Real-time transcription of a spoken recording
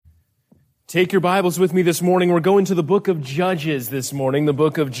Take your Bibles with me this morning. We're going to the book of Judges this morning. The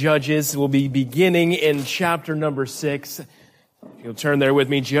book of Judges will be beginning in chapter number 6. If you'll turn there with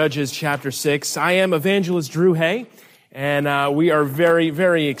me, Judges chapter 6. I am Evangelist Drew Hay, and we are very,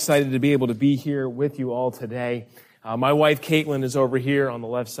 very excited to be able to be here with you all today. My wife, Caitlin, is over here on the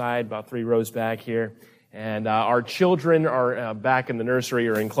left side, about 3 rows back here. And our children are back in the nursery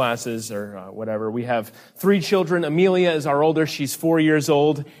or in classes or whatever. We have 3 children. Amelia is our older. She's 4 years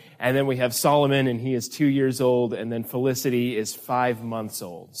old. And then we have Solomon, and he is 2 years old. And then Felicity is 5 months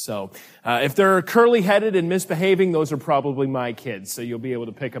old. So if they're curly-headed and misbehaving, those are probably my kids. So you'll be able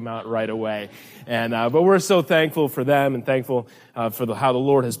to pick them out right away. And but we're so thankful for them and thankful for how the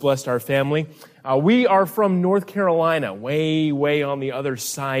Lord has blessed our family. We are from North Carolina, way, way on the other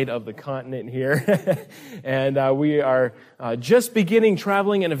side of the continent here. And we are just beginning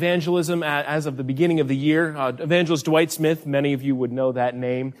traveling in evangelism as of the beginning of the year. Evangelist Dwight Smith, many of you would know that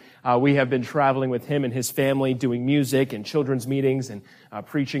name. We have been traveling with him and his family, doing music and children's meetings and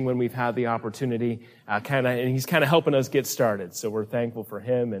preaching when we've had the opportunity. And he's kind of helping us get started. So we're thankful for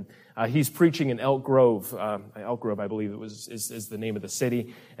him. And he's preaching in Elk Grove. Elk Grove, I believe is the name of the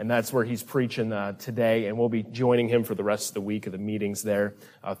city. And that's where he's preaching today. And we'll be joining him for the rest of the week of the meetings there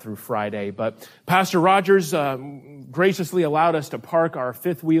through Friday. But Pastor Rogers graciously allowed us to park our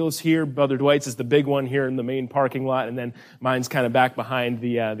fifth wheels here. Brother Dwight's is the big one here in the main parking lot. And then mine's kind of back behind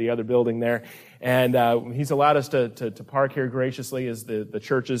the other building there. And he's allowed us to park here graciously, as the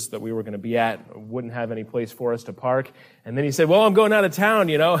churches that we were going to be at wouldn't have any place for us to park. And then he said, well, I'm going out of town,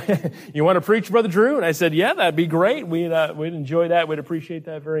 you know. You want to preach, Brother Drew? And I said, yeah, that'd be great. We'd enjoy that. We'd appreciate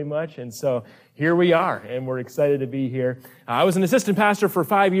that very much. And so here we are, and we're excited to be here. I was an assistant pastor for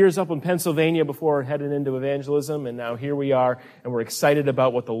 5 years up in Pennsylvania before heading into evagelism, and now here we are, and we're excited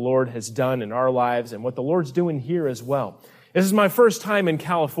about what the Lord has done in our lives and what the Lord's doing here as well. This is my first time in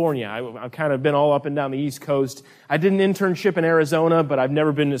California. I've kind of been all up and down the East Coast. I did an internship in Arizona, but I've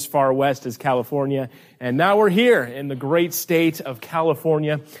never been as far west as California. And now we're here in the great state of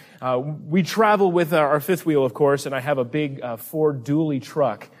California. We travel with our fifth wheel, of course, and I have a big Ford dually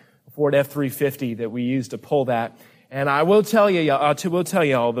truck, a Ford F-350 that we use to pull that. And I will tell you,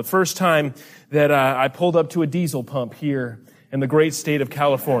 the first time that I pulled up to a diesel pump here in the great state of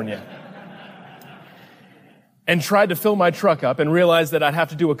California, and tried to fill my truck up and realized that I'd have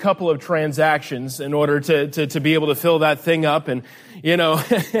to do a couple of transactions in order to be able to fill that thing up. And, you know,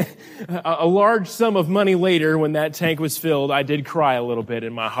 a large sum of money later, when that tank was filled, I did cry a little bit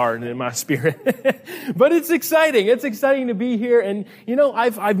in my heart and in my spirit. But it's exciting. It's exciting to be here. And, you know,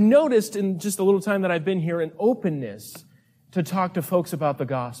 I've noticed in just a little time that I've been here an openness to talk to folks about the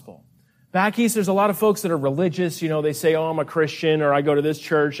gospel. Back east, there's a lot of folks that are religious. You know, they say, oh, I'm a Christian, or I go to this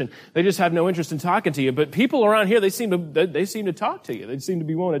church, and they just have no interest in talking to you. But people around here, they seem to talk to you. They seem to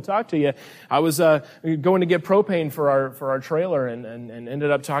be willing to talk to you. I was going to get propane for our trailer, and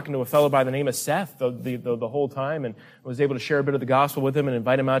ended up talking to a fellow by the name of Seth the whole time, and was able to share a bit of the gospel with him and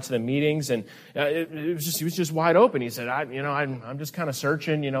invite him out to the meetings. And he was just wide open. He said, I'm just kind of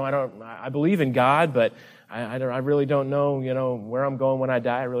searching. You know, I believe in God, but I really don't know, you know, where I'm going when I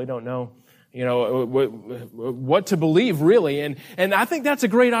die. I really don't know, you know, what to believe, really. And I think that's a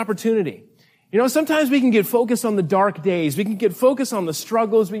great opportunity. You know, sometimes we can get focused on the dark days. We can get focused on the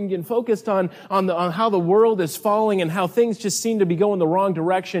struggles. We can get focused on how the world is falling and how things just seem to be going the wrong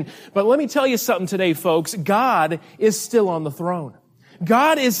direction. But let me tell you something today, folks. God is still on the throne.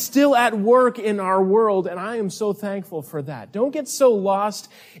 God is still at work in our world, and I am so thankful for that. Don't get so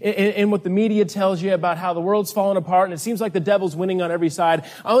lost in what the media tells you about how the world's falling apart and it seems like the devil's winning on every side.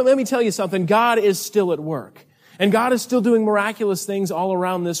 Let me tell you something. God is still at work. And God is still doing miraculous things all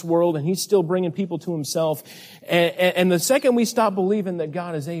around this world, and He's still bringing people to Himself. And the second we stop believing that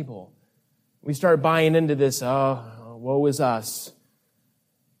God is able, we start buying into this, woe is us.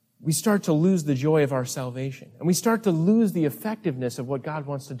 We start to lose the joy of our salvation. And we start to lose the effectiveness of what God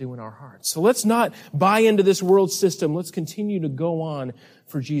wants to do in our hearts. So let's not buy into this world system. Let's continue to go on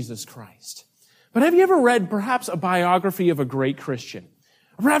for Jesus Christ. But have you ever read perhaps a biography of a great Christian?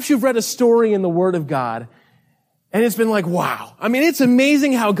 Or perhaps you've read a story in the Word of God, and it's been like, wow. I mean, it's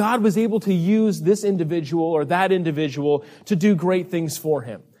amazing how God was able to use this individual or that individual to do great things for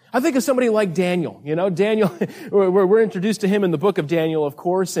Him. I think of somebody like Daniel. You know, Daniel, we're introduced to him in the book of Daniel, of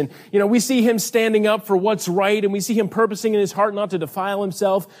course. And, you know, we see him standing up for what's right, and we see him purposing in his heart not to defile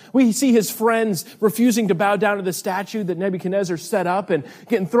himself. We see his friends refusing to bow down to the statue that Nebuchadnezzar set up and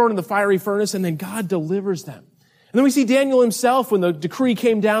getting thrown in the fiery furnace, and then God delivers them. And then we see Daniel himself, when the decree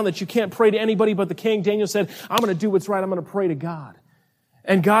came down that you can't pray to anybody but the king, Daniel said, I'm going to do what's right. I'm going to pray to God.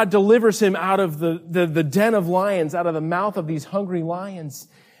 And God delivers him out of the den of lions, out of the mouth of these hungry lions.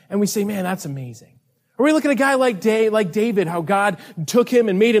 and we say, man, that's amazing. Or we look at a guy like David, how God took him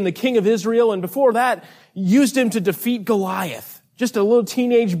and made him the king of Israel, and before that, used him to defeat Goliath. Just a little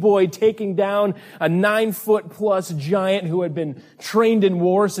teenage boy taking down a 9-foot-plus giant who had been trained in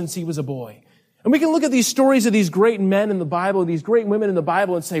war since he was a boy. And we can look at these stories of these great men in the Bible, these great women in the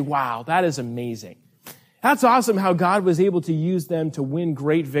Bible, and say, wow, that is amazing. That's awesome how God was able to use them to win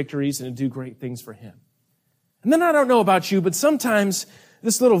great victories and to do great things for him. And then I don't know about you, but sometimes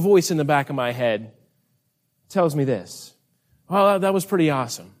this little voice in the back of my head tells me this. Well, that was pretty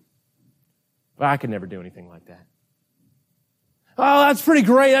awesome. But I could never do anything like that. Oh, that's pretty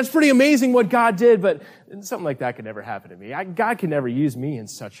great. That's pretty amazing what God did, but something like that could never happen to me. God could never use me in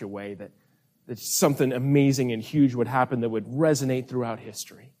such a way that something amazing and huge would happen that would resonate throughout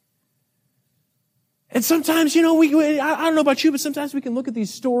history. And sometimes, I don't know about you, but sometimes we can look at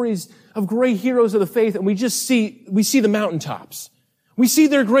these stories of great heroes of the faith and we see the mountaintops. We see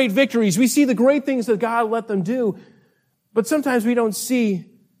their great victories. We see the great things that God let them do. But sometimes we don't see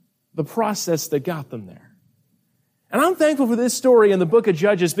the process that got them there. And I'm thankful for this story in the book of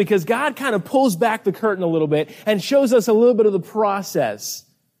Judges because God kind of pulls back the curtain a little bit and shows us a little bit of the process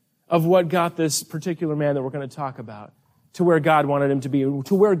of what got this particular man that we're going to talk about to where God wanted him to be,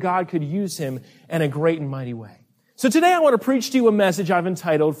 to where God could use him in a great and mighty way. So today I want to preach to you a message I've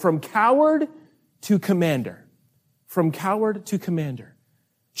entitled, From Coward to Commander. From Coward to Commander.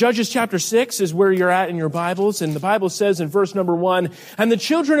 Judges chapter 6 is where you're at in your Bibles, and the Bible says in verse number 1, "And the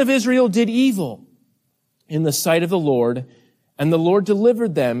children of Israel did evil in the sight of the Lord, and the Lord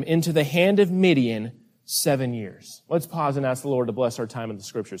delivered them into the hand of Midian 7 years." Let's pause and ask the Lord to bless our time in the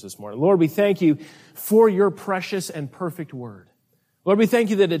Scriptures this morning. Lord, we thank you for your precious and perfect word. Lord, we thank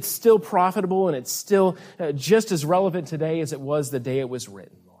you that it's still profitable and it's still just as relevant today as it was the day it was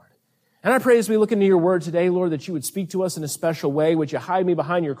written, Lord. And I pray as we look into your word today, Lord, that you would speak to us in a special way. Would you hide me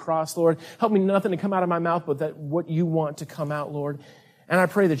behind your cross, Lord? Help me nothing to come out of my mouth but that what you want to come out, Lord. And I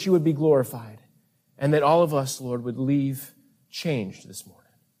pray that you would be glorified and that all of us, Lord, would leave changed this morning.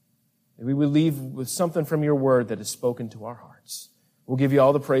 That we would leave with something from your word that is spoken to our hearts. We'll give you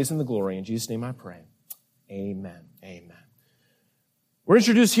all the praise and the glory. In Jesus' name I pray. Amen. Amen. We're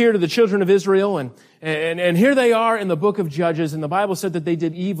introduced here to the children of Israel, and here they are in the book of Judges, and the Bible said that they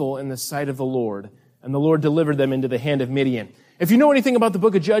did evil in the sight of the Lord, and the Lord delivered them into the hand of Midian. If you know anything about the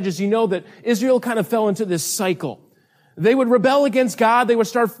book of Judges, you know that Israel kind of fell into this cycle. They would rebel against God, they would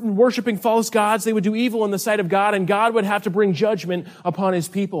start worshiping false gods, they would do evil in the sight of God, and God would have to bring judgment upon his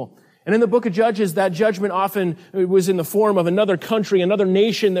people. And in the book of Judges, that judgment often was in the form of another country, another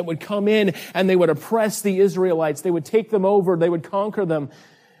nation that would come in and they would oppress the Israelites. They would take them over. They would conquer them.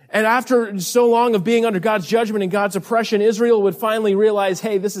 And after so long of being under God's judgment and God's oppression, Israel would finally realize,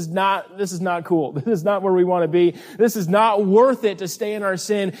 hey, this is not cool. This is not where we want to be. This is not worth it to stay in our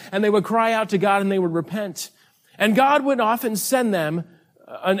sin. And they would cry out to God and they would repent. And God would often send them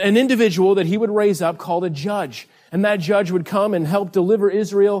an individual that he would raise up called a judge. And that judge would come and help deliver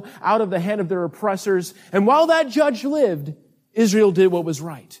Israel out of the hand of their oppressors. And while that judge lived, Israel did what was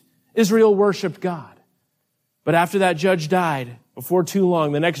right. Israel worshiped God. But after that judge died, before too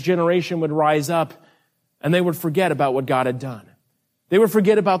long, the next generation would rise up and they would forget about what God had done. They would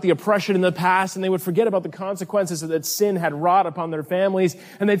forget about the oppression in the past, and they would forget about the consequences that sin had wrought upon their families.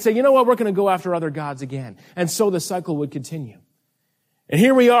 And they'd say, you know what, we're going to go after other gods again. And so the cycle would continue. And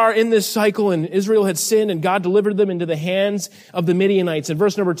here we are in this cycle, and Israel had sinned, and God delivered them into the hands of the Midianites. And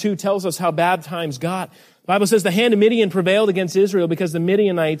verse number 2 tells us how bad times got. The Bible says the hand of Midian prevailed against Israel because of the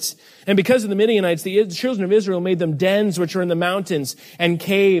Midianites, the children of Israel made them dens which are in the mountains, and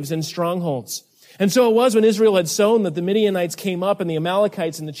caves and strongholds. And so it was when Israel had sown that the Midianites came up, and the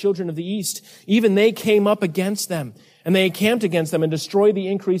Amalekites and the children of the east, even they came up against them. And they encamped against them and destroyed the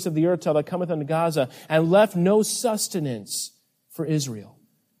increase of the earth till that cometh unto Gaza, and left no sustenance for Israel.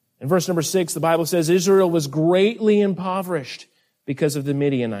 In verse number 6, the Bible says, Israel was greatly impoverished because of the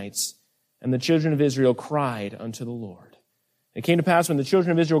Midianites, and the children of Israel cried unto the Lord. It came to pass when the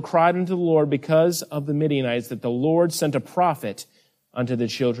children of Israel cried unto the Lord because of the Midianites, that the Lord sent a prophet unto the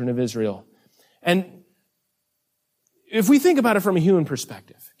children of Israel. And if we think about it from a human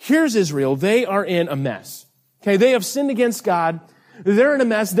perspective, here's Israel. They are in a mess. Okay, they have sinned against God. They're in a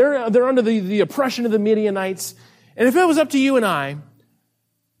mess. They're under the oppression of the Midianites. And if it was up to you and I,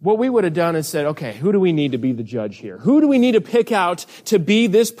 what we would have done is said, okay, who do we need to be the judge here? Who do we need to pick out to be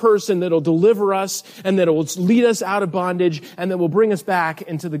this person that'll deliver us and that will lead us out of bondage and that will bring us back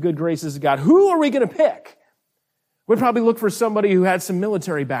into the good graces of God? Who are we going to pick? We'd probably look for somebody who had some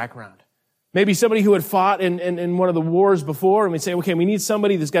military background. Maybe somebody who had fought in one of the wars before, and we'd say, okay, we need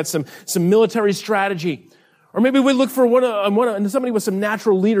somebody that's got some military strategy. Or maybe we look for somebody with some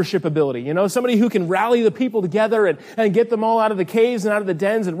natural leadership ability, somebody who can rally the people together and get them all out of the caves and out of the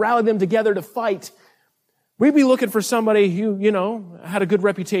dens and rally them together to fight. We'd be looking for somebody who, had a good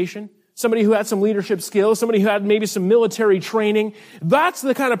reputation, somebody who had some leadership skills, somebody who had maybe some military training. That's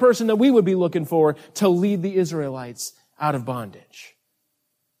the kind of person that we would be looking for to lead the Israelites out of bondage.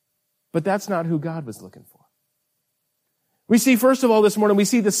 But that's not who God was looking for. We see, first of all, this morning, we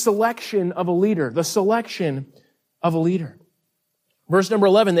see the selection of a leader. The selection of a leader. Verse number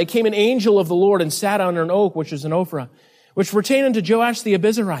 11, they came an angel of the Lord and sat under an oak, which is an Ophrah, which pertained unto Joash the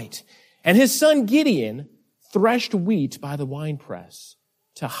Abizarite. And his son Gideon threshed wheat by the winepress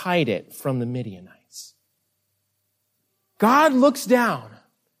to hide it from the Midianites. God looks down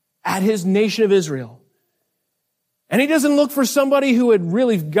at his nation of Israel. And he doesn't look for somebody who had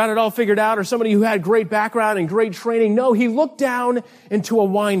really got it all figured out or somebody who had great background and great training. No, he looked down into a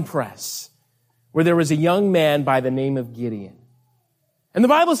wine press where there was a young man by the name of Gideon. And the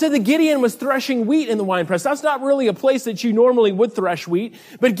Bible said that Gideon was threshing wheat in the wine press. That's not really a place that you normally would thresh wheat.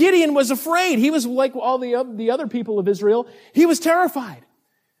 But Gideon was afraid. He was like all the other people of Israel. He was terrified.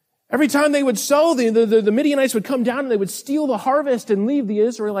 Every time they would sow, the Midianites would come down and they would steal the harvest and leave the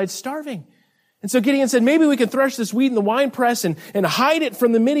Israelites starving. And so Gideon said, maybe we can thresh this wheat in the winepress and hide it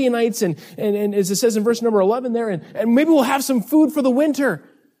from the Midianites. And as it says in verse number 11 there, and maybe we'll have some food for the winter.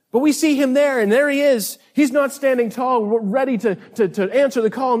 But we see him there, and there he is. He's not standing tall, ready to answer the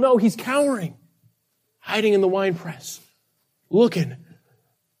call. No, he's cowering, hiding in the winepress, looking.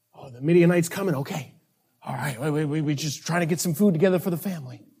 Oh, the Midianites coming. Okay. All right. We just trying to get some food together for the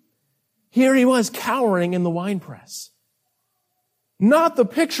family. Here he was cowering in the winepress. Not the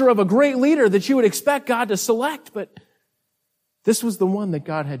picture of a great leader that you would expect God to select, but this was the one that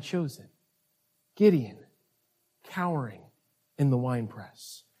God had chosen. Gideon, cowering in the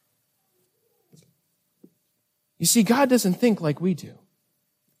winepress. You see, God doesn't think like we do.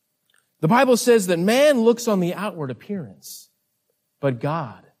 The Bible says that man looks on the outward appearance, but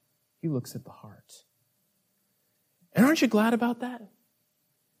God, he looks at the heart. And aren't you glad about that?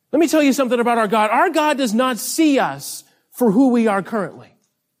 Let me tell you something about our God. Our God does not see us for who we are currently.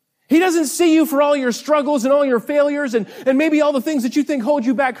 He doesn't see you for all your struggles and all your failures and maybe all the things that you think hold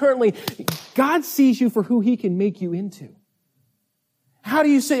you back currently. God sees you for who he can make you into. How do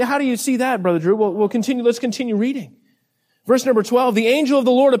you see that, Brother Drew? Well, let's continue reading. Verse number 12, the angel of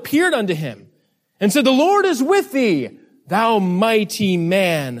the Lord appeared unto him and said, the Lord is with thee, thou mighty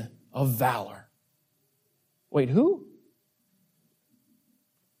man of valor. Wait, who?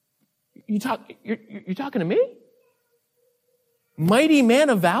 You're talking to me? Mighty man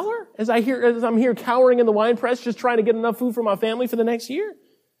of valor? As I'm here cowering in the winepress, just trying to get enough food for my family for the next year?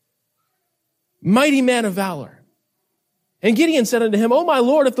 Mighty man of valor. And Gideon said unto him, O my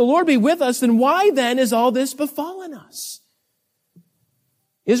Lord, if the Lord be with us, then why then is all this befallen us?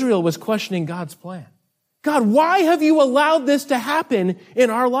 Israel was questioning God's plan. God, why have you allowed this to happen in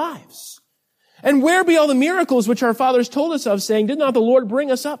our lives? And where be all the miracles which our fathers told us of, saying, did not the Lord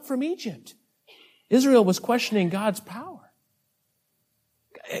bring us up from Egypt? Israel was questioning God's power.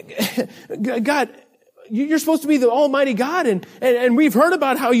 God, you're supposed to be the Almighty God, and we've heard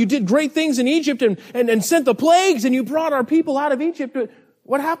about how you did great things in Egypt and sent the plagues, and you brought our people out of Egypt.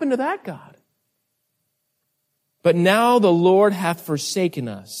 What happened to that, God? But now the Lord hath forsaken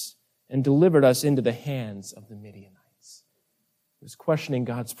us and delivered us into the hands of the Midianites. He was questioning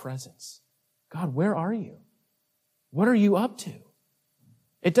God's presence. God, where are you? What are you up to?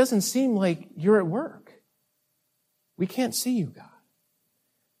 It doesn't seem like you're at work. We can't see you, God.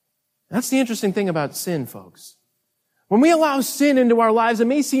 That's the interesting thing about sin, folks. When we allow sin into our lives, it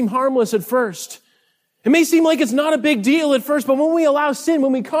may seem harmless at first. It may seem like it's not a big deal at first, but when we allow sin,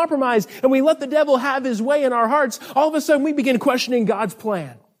 when we compromise, and we let the devil have his way in our hearts, all of a sudden we begin questioning God's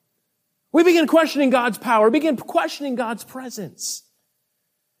plan. We begin questioning God's power. We begin questioning God's presence.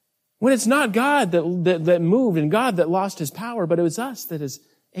 When it's not God that moved and God that lost his power, but it was us that has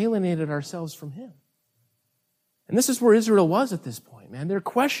alienated ourselves from him. And this is where Israel was at this point, man. They're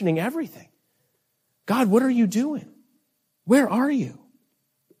questioning everything. God, what are you doing? Where are you?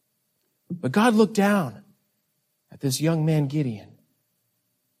 But God looked down at this young man, Gideon.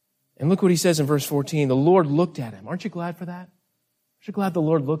 And look what he says in verse 14. The Lord looked at him. Aren't you glad for that? Aren't you glad the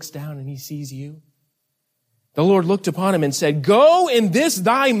Lord looks down and he sees you? The Lord looked upon him and said, go in this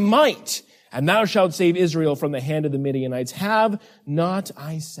thy might, and thou shalt save Israel from the hand of the Midianites. Have not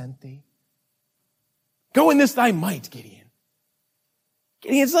I sent thee? Go in this thy might, Gideon.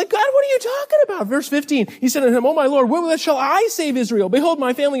 Gideon's like, God, what are you talking about? Verse 15, he said unto him, O my Lord, wherewith shall I save Israel? Behold,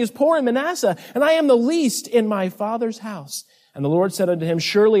 my family is poor in Manasseh, and I am the least in my father's house. And the Lord said unto him,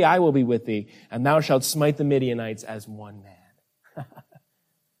 surely I will be with thee, and thou shalt smite the Midianites as one man.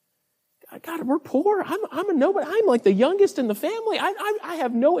 God, we're poor. I'm a nobody. I'm like the youngest in the family. I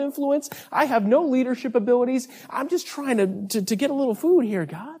have no influence. I have no leadership abilities. I'm just trying to get a little food here,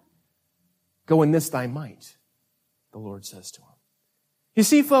 God. Go in this thy might, the Lord says to him. You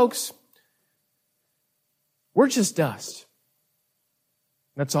see, folks, we're just dust.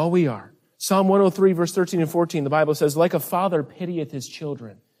 That's all we are. Psalm 103, verse 13 and 14, the Bible says, like a father pitieth his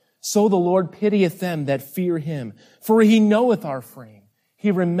children, so the Lord pitieth them that fear him. For he knoweth our frame. He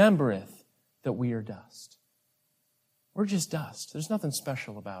remembereth that we are dust. We're just dust. There's nothing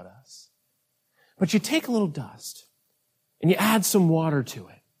special about us. But you take a little dust and you add some water to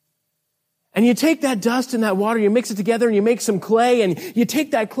it. And you take that dust and that water, you mix it together and you make some clay, and you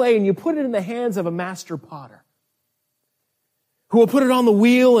take that clay and you put it in the hands of a master potter who will put it on the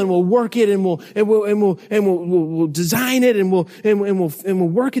wheel and will work it and we'll design it and we'll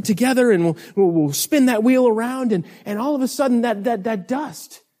work it together and we'll spin that wheel around, and all of a sudden that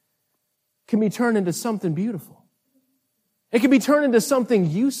dust can be turned into something beautiful. It can be turned into something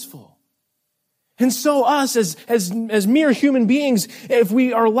useful. And so us as mere human beings, if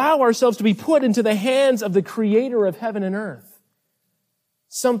we allow ourselves to be put into the hands of the Creator of heaven and earth,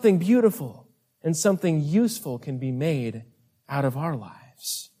 something beautiful and something useful can be made out of our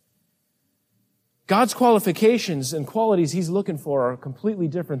lives. God's qualifications and qualities He's looking for are completely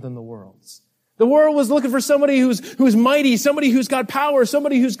different than the world's. The world was looking for somebody who's mighty, somebody who's got power,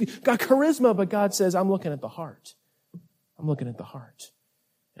 somebody who's got charisma, but God says, I'm looking at the heart. I'm looking at the heart.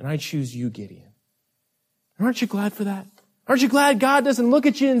 And I choose you, Gideon. Aren't you glad for that? Aren't you glad God doesn't look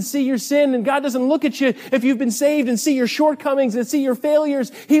at you and see your sin, and God doesn't look at you if you've been saved and see your shortcomings and see your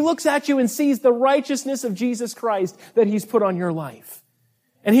failures? He looks at you and sees the righteousness of Jesus Christ that He's put on your life.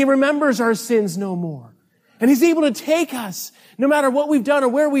 And He remembers our sins no more. And He's able to take us, no matter what we've done or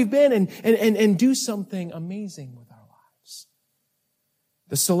where we've been, and do something amazing with our lives.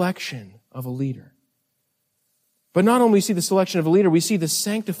 The selection of a leader. But not only see the selection of a leader, we see the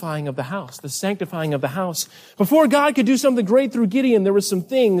sanctifying of the house. The sanctifying of the house. Before God could do something great through Gideon, there were some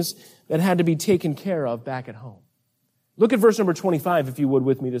things that had to be taken care of back at home. Look at verse number 25, if you would,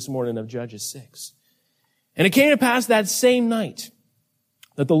 with me this morning of Judges 6. And it came to pass that same night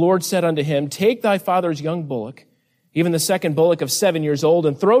that the Lord said unto him, take thy father's young bullock, even the second bullock of 7 years old,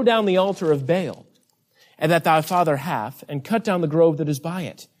 and throw down the altar of Baal, and that thy father hath, and cut down the grove that is by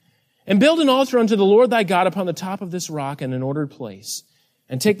it. And build an altar unto the Lord thy God upon the top of this rock in an ordered place.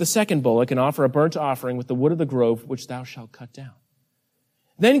 And take the second bullock and offer a burnt offering with the wood of the grove which thou shalt cut down.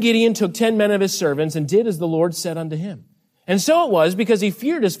 Then Gideon took 10 men of his servants and did as the Lord said unto him. And so it was, because he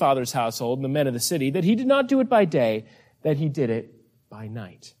feared his father's household and the men of the city, that he did not do it by day, that he did it by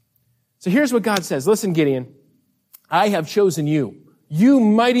night. So here's what God says. Listen, Gideon, I have chosen you. You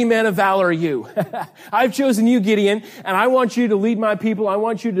mighty man of valor, you. I've chosen you, Gideon, and I want you to lead my people. I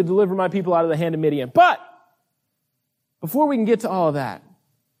want you to deliver my people out of the hand of Midian. But before we can get to all of that,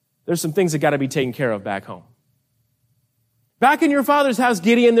 there's some things that got to be taken care of back home. Back in your father's house,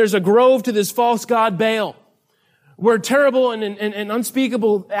 Gideon, there's a grove to this false god Baal, where terrible and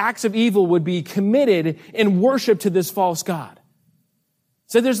unspeakable acts of evil would be committed in worship to this false god.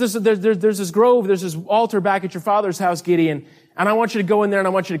 So there's this grove, there's this altar back at your father's house, Gideon, and I want you to go in there and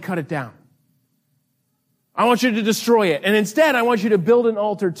I want you to cut it down. I want you to destroy it. And instead, I want you to build an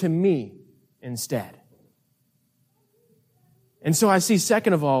altar to me instead. And so I see,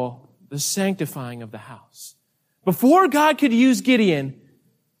 second of all, the sanctifying of the house. Before God could use Gideon,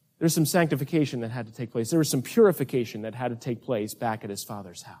 there's some sanctification that had to take place. There was some purification that had to take place back at his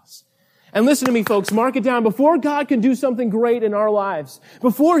father's house. And listen to me, folks, mark it down. Before God can do something great in our lives,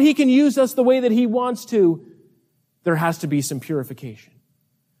 before He can use us the way that He wants to, there has to be some purification.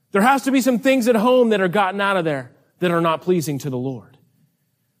 There has to be some things at home that are gotten out of there that are not pleasing to the Lord.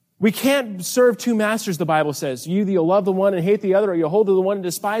 We can't serve two masters, the Bible says. You either love the one and hate the other, or you hold to the one and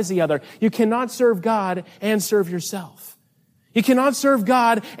despise the other. You cannot serve God and serve yourself. You cannot serve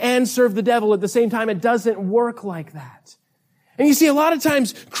God and serve the devil at the same time. It doesn't work like that. And you see, a lot of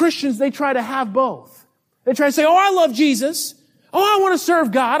times, Christians, they try to have both. They try to say, oh, I love Jesus. Oh, I want to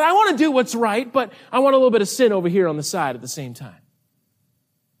serve God. I want to do what's right, but I want a little bit of sin over here on the side at the same time.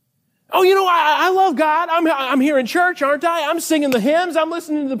 Oh, you know, I love God. I'm here in church, aren't I? I'm singing the hymns. I'm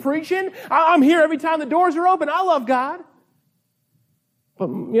listening to the preaching. I'm here every time the doors are open. I love God. But,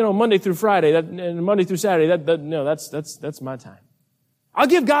 you know, Monday through Friday, and Monday through Saturday, that's my time. I'll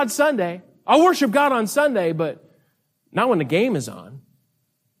give God Sunday. I'll worship God on Sunday, but not when the game is on.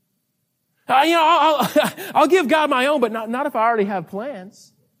 I'll give God my own, but not if I already have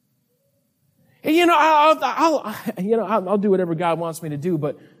plans. And, I'll do whatever God wants me to do,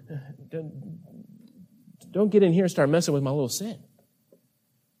 but don't get in here and start messing with my little sin.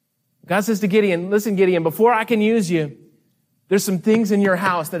 God says to Gideon, listen, Gideon, before I can use you, there's some things in your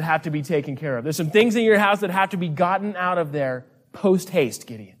house that have to be taken care of. There's some things in your house that have to be gotten out of there post-haste,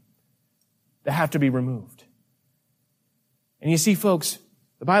 Gideon, that have to be removed. And you see, folks,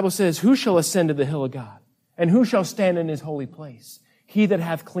 the Bible says, who shall ascend to the hill of God? And who shall stand in his holy place? He that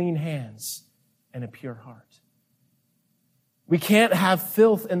hath clean hands and a pure heart. We can't have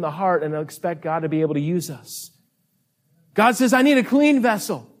filth in the heart and expect God to be able to use us. God says, I need a clean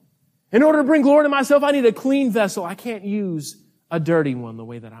vessel. In order to bring glory to myself, I need a clean vessel. I can't use a dirty one the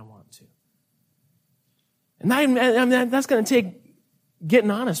way that I want to. And that's going to take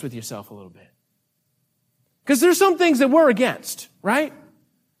getting honest with yourself a little bit. Because there's some things that we're against, right?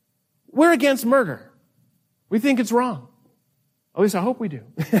 We're against murder. We think it's wrong. At least I hope we do.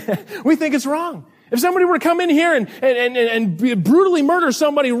 We think it's wrong. If somebody were to come in here and brutally murder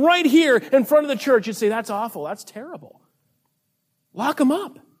somebody right here in front of the church, you'd say, that's awful. That's terrible. Lock them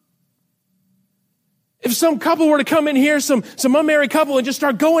up. If some couple were to come in here, some unmarried couple, and just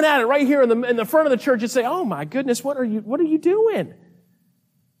start going at it right here in the front of the church, you'd say, oh my goodness, what are you doing?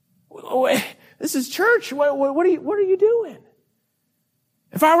 This is church. What are you doing?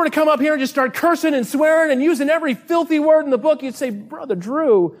 If I were to come up here and just start cursing and swearing and using every filthy word in the book, you'd say, Brother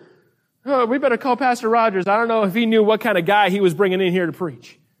Drew, we better call Pastor Rogers. I don't know if he knew what kind of guy he was bringing in here to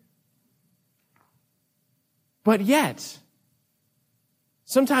preach. But yet,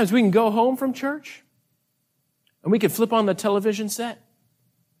 sometimes we can go home from church and we can flip on the television set.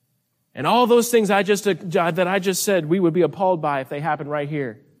 And all those things that I just said, we would be appalled by if they happened right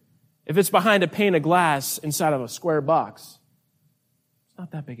here. If it's behind a pane of glass inside of a square box, it's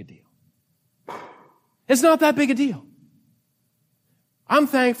not that big a deal. It's not that big a deal. I'm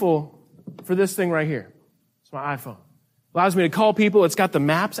thankful for this thing right here. It's my iPhone. Allows me to call people. It's got the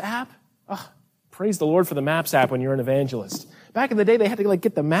Maps app. Oh, praise the Lord for the Maps app when you're an evangelist. Back in the day, they had to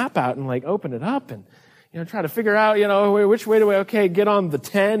get the map out and open it up and try to figure out, which way do I, get on the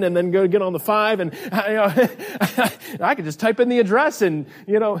 10 and then get on the 5. And, I could just type in the address and,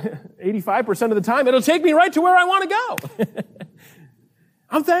 85% of the time, it'll take me right to where I want to go.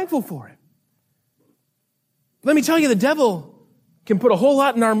 I'm thankful for it. Let me tell you, the devil can put a whole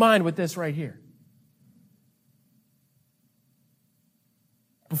lot in our mind with this right here.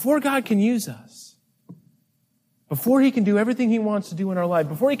 Before God can use us, before he can do everything he wants to do in our life,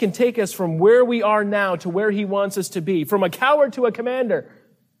 before he can take us from where we are now to where he wants us to be, from a coward to a commander,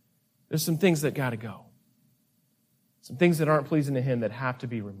 there's some things that got to go. Some things that aren't pleasing to him that have to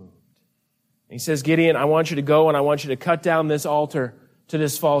be removed. And he says, Gideon, I want you to go and I want you to cut down this altar to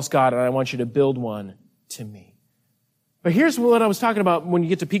this false god, and I want you to build one to me. But here's what I was talking about when you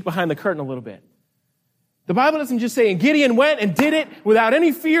get to peek behind the curtain a little bit. The Bible doesn't just say, and Gideon went and did it without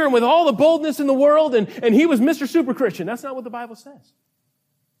any fear and with all the boldness in the world, and he was Mr. Super Christian. That's not what the Bible says.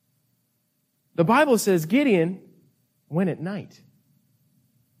 The Bible says Gideon went at night.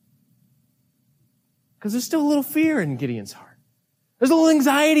 Because there's still a little fear in Gideon's heart. There's a little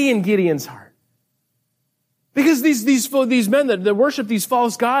anxiety in Gideon's heart. Because these men that worship these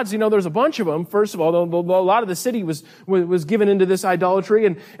false gods, there's a bunch of them. First of all, a lot of the city was given into this idolatry,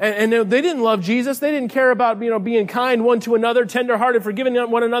 and they didn't love Jesus. They didn't care about, being kind one to another, tenderhearted, forgiving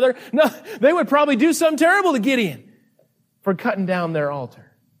one another. No, they would probably do something terrible to Gideon for cutting down their altar.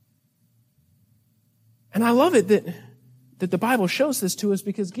 And I love it that the Bible shows this to us,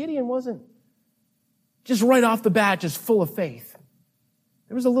 because Gideon wasn't just right off the bat just full of faith.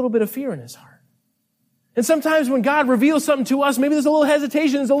 There was a little bit of fear in his heart. And sometimes when God reveals something to us, maybe there's a little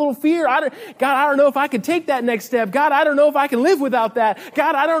hesitation, there's a little fear. God, I don't know if I can take that next step. God, I don't know if I can live without that.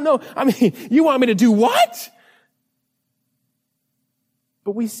 God, I don't know. You want me to do what?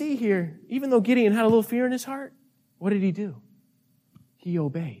 But we see here, even though Gideon had a little fear in his heart, what did he do? He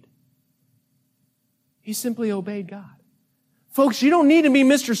obeyed. He simply obeyed God. Folks, you don't need to be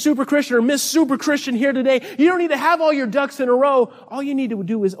Mr. Super Christian or Miss Super Christian here today. You don't need to have all your ducks in a row. All you need to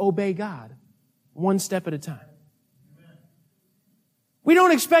do is obey God. One step at a time. We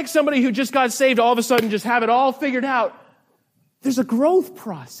don't expect somebody who just got saved all of a sudden just have it all figured out. There's a growth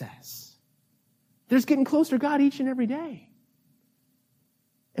process. There's getting closer to God each and every day.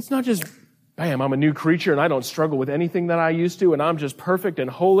 It's not just, bam, I'm a new creature and I don't struggle with anything that I used to and I'm just perfect and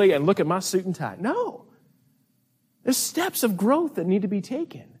holy and look at my suit and tie. No. There's steps of growth that need to be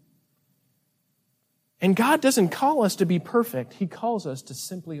taken. And God doesn't call us to be perfect. He calls us to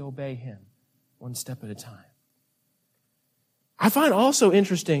simply obey Him. One step at a time. I find also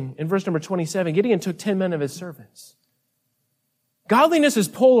interesting in verse number 27, Gideon took 10 men of his servants. Godliness is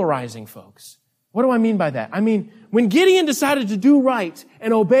polarizing, folks. What do I mean by that? I mean, when Gideon decided to do right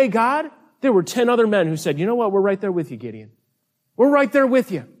and obey God, there were 10 other men who said, you know what, we're right there with you, Gideon. We're right there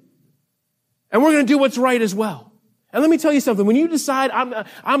with you. And we're going to do what's right as well. And let me tell you something. When you decide,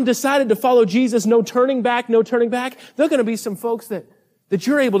 I'm decided to follow Jesus, no turning back, there are going to be some folks that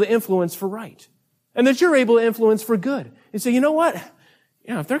you're able to influence for right. And that you're able to influence for good. You say, you know what?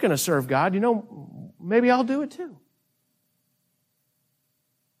 If they're going to serve God, maybe I'll do it too.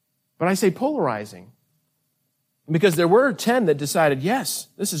 But I say polarizing. Because there were 10 that decided, yes,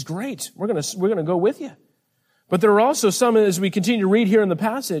 this is great. We're going to go with you. But there are also some, as we continue to read here in the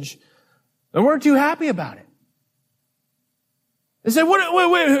passage, that weren't too happy about it. They said,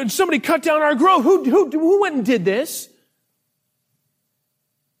 wait, somebody cut down our grove. Who went and did this?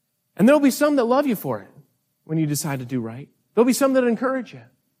 And there'll be some that love you for it when you decide to do right. There'll be some that encourage you.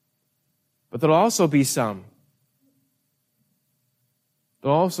 But there'll also be some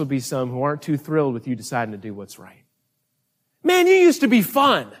who aren't too thrilled with you deciding to do what's right. Man, you used to be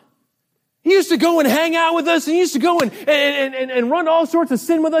fun. You used to go and hang out with us, and you used to go and run all sorts of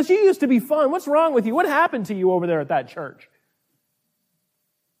sin with us. You used to be fun. What's wrong with you? What happened to you over there at that church?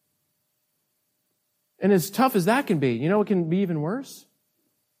 And as tough as that can be, it can be even worse?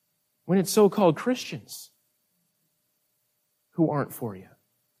 When it's so-called Christians who aren't for you.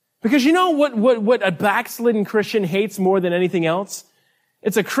 Because you know what a backslidden Christian hates more than anything else?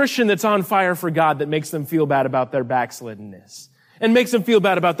 It's a Christian that's on fire for God that makes them feel bad about their backsliddenness and makes them feel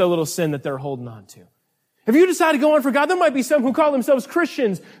bad about their little sin that they're holding on to. If you decide to go on for God, there might be some who call themselves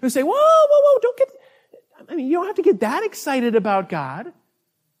Christians who say, whoa, you don't have to get that excited about God.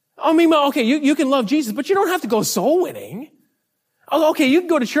 Okay, you can love Jesus, but you don't have to go soul winning. Okay, you can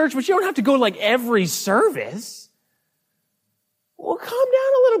go to church, but you don't have to go like every service. Well, calm down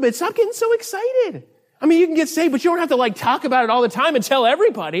a little bit. Stop getting so excited. You can get saved, but you don't have to talk about it all the time and tell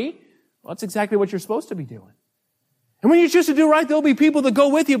everybody. Well, that's exactly what you're supposed to be doing. And when you choose to do right, there'll be people that go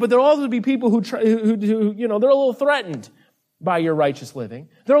with you, but there'll also be people who they're a little threatened by your righteous living.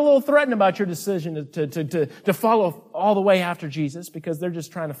 They're a little threatened about your decision to follow all the way after Jesus because they're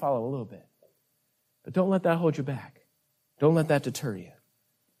just trying to follow a little bit. But don't let that hold you back. Don't let that deter you.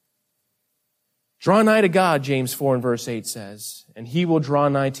 Draw nigh to God, James 4 and verse 8 says, and He will draw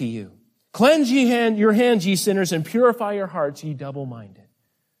nigh to you. Cleanse your hands, ye sinners, and purify your hearts, ye double-minded.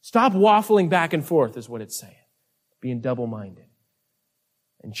 Stop waffling back and forth is what it's saying. Being double-minded.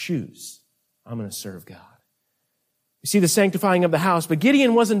 And choose. I'm going to serve God. You see the sanctifying of the house, but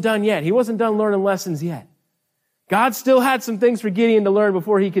Gideon wasn't done yet. He wasn't done learning lessons yet. God still had some things for Gideon to learn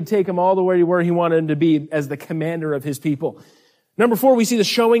before he could take him all the way to where he wanted him to be as the commander of his people. Number 4, we see the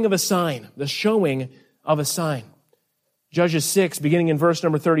showing of a sign. The showing of a sign. Judges 6, beginning in verse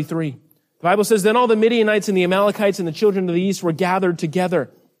number 33. The Bible says, then all the Midianites and the Amalekites and the children of the east were gathered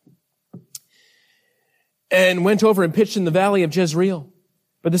together and went over and pitched in the valley of Jezreel.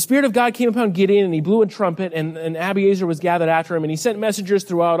 But the Spirit of God came upon Gideon, and he blew a trumpet, and Abiezer was gathered after him, and he sent messengers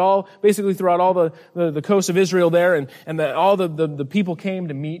throughout all the coast of Israel there, and all the people came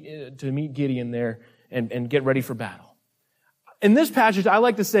to meet Gideon there and get ready for battle. In this passage, I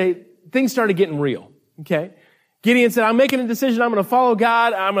like to say, things started getting real, okay? Gideon said, I'm making a decision. I'm going to follow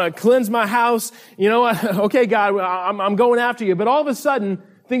God. I'm going to cleanse my house. You know what? Okay, God, I'm going after you. But all of a sudden,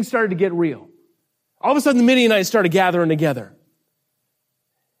 things started to get real. All of a sudden, the Midianites started gathering together.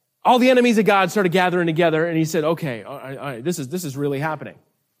 All the enemies of God started gathering together, and he said, okay, all right, this is really happening.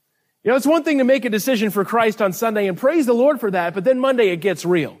 It's one thing to make a decision for Christ on Sunday, and praise the Lord for that, but then Monday it gets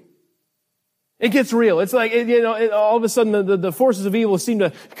real. It gets real. It's like, all of a sudden the forces of evil seem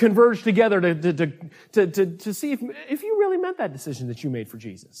to converge together to see if you really meant that decision that you made for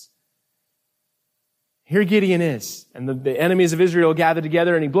Jesus. Here Gideon is, and the enemies of Israel gather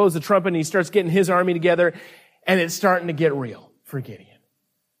together, and he blows the trumpet, and he starts getting his army together, and it's starting to get real for Gideon.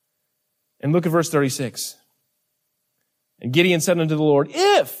 And look at verse 36. And Gideon said unto the Lord,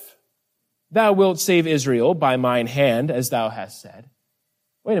 if thou wilt save Israel by mine hand, as thou hast said.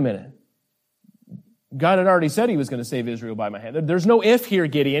 Wait a minute. God had already said he was going to save Israel by my hand. There's no if here,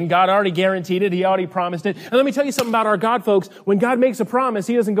 Gideon. God already guaranteed it. He already promised it. And let me tell you something about our God, folks. When God makes a promise,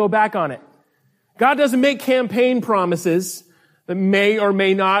 he doesn't go back on it. God doesn't make campaign promises that may or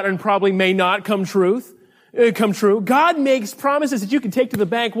may not and probably may not come true. God makes promises that you can take to the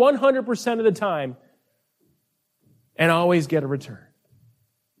bank 100% of the time and always get a return.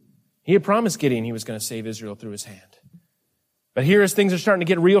 He had promised Gideon he was going to save Israel through his hand. But here as things are starting to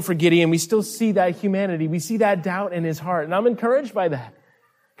get real for Gideon, we still see that humanity. We see that doubt in his heart. And I'm encouraged by that.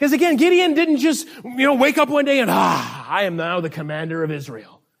 Because again, Gideon didn't just, wake up one day and, I am now the commander of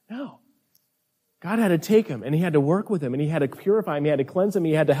Israel. No. God had to take him and he had to work with him and he had to purify him. He had to cleanse him.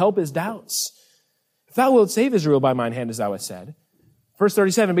 He had to help his doubts. If thou wilt save Israel by mine hand, as thou hast said. Verse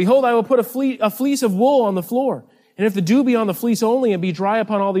 37, behold, I will put a fleece of wool on the floor. And if the dew be on the fleece only and be dry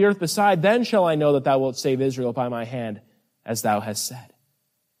upon all the earth beside, then shall I know that thou wilt save Israel by my hand, as thou hast said.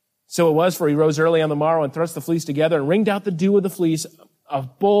 So it was, for he rose early on the morrow and thrust the fleece together and wringed out the dew of the fleece, a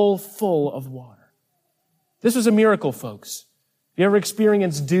bowl full of water. This was a miracle, folks. If you ever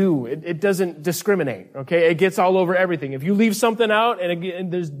experienced dew, it doesn't discriminate, okay? It gets all over everything. If you leave something out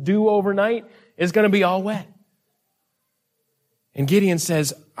and there's dew overnight, it's going to be all wet. And Gideon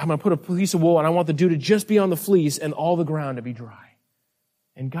says, I'm going to put a fleece of wool and I want the dew to just be on the fleece and all the ground to be dry.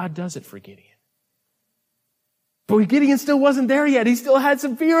 And God does it for Gideon. But Gideon still wasn't there yet. He still had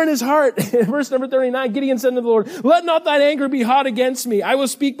some fear in his heart. Verse number 39, Gideon said to the Lord, let not thine anger be hot against me. I will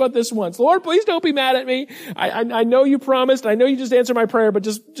speak but this once. Lord, please don't be mad at me. I know you promised. I know you just answered my prayer, but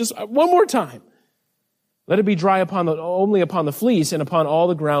just one more time. Let it be dry only upon the fleece, and upon all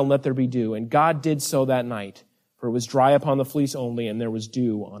the ground let there be dew. And God did so that night, for it was dry upon the fleece only, and there was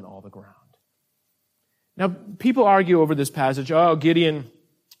dew on all the ground. Now, people argue over this passage, oh, Gideon,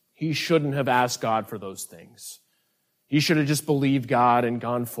 he shouldn't have asked God for those things. He should have just believed God and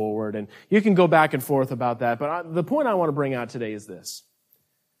gone forward. And you can go back and forth about that. But the point I want to bring out today is this.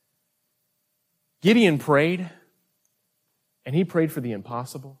 Gideon prayed, and he prayed for the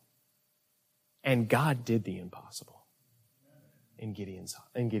impossible. And God did the impossible in Gideon's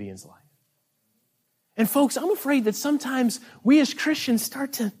life. And folks, I'm afraid that sometimes we as Christians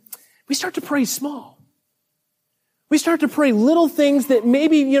start to pray small. We start to pray little things that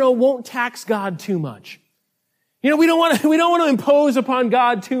maybe, won't tax God too much. We don't want to impose upon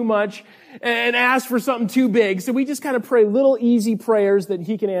God too much and ask for something too big. So we just kind of pray little easy prayers that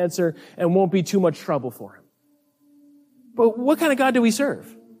he can answer and won't be too much trouble for him. But what kind of God do we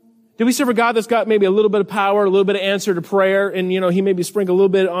serve? Do we serve a God that's got maybe a little bit of power, a little bit of answer to prayer, and, he maybe sprinkle a little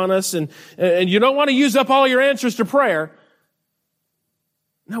bit on us, and you don't want to use up all your answers to prayer?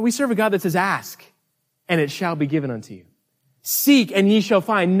 No, we serve a God that says, ask, and it shall be given unto you. Seek, and ye shall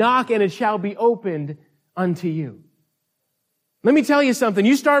find. Knock, and it shall be opened unto you. Let me tell you something.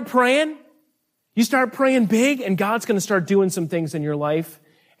 You start praying big, and God's going to start doing some things in your life,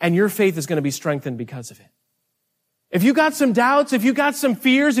 and your faith is going to be strengthened because of it. If you got some doubts, if you got some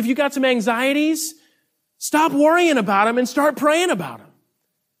fears, if you got some anxieties, stop worrying about them and start praying about them.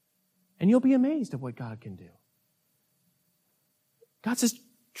 And you'll be amazed at what God can do. God says,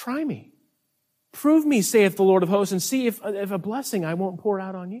 try me. Prove me, saith the Lord of hosts, and see if a blessing I won't pour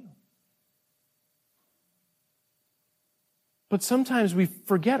out on you. But sometimes we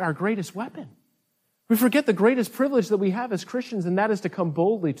forget our greatest weapon. We forget the greatest privilege that we have as Christians, and that is to come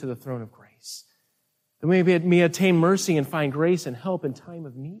boldly to the throne of grace, that we may attain mercy and find grace and help in time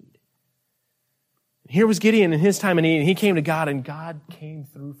of need. And here was Gideon in his time of need, and he came to God, and God came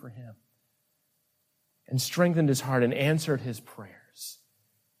through for him and strengthened his heart and answered his prayers.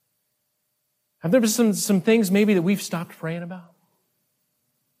 Have there been some things maybe that we've stopped praying about?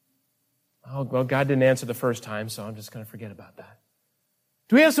 Oh, well, God didn't answer the first time, so I'm just going to forget about that.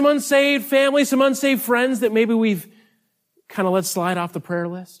 Do we have some unsaved family, some unsaved friends that maybe we've kind of let slide off the prayer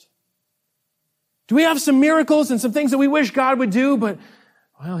list? Do we have some miracles and some things that we wish God would do, but,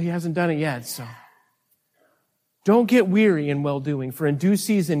 well, he hasn't done it yet, so. Don't get weary in well-doing, for in due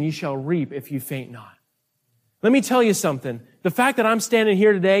season ye shall reap if you faint not. Let me tell you something. The fact that I'm standing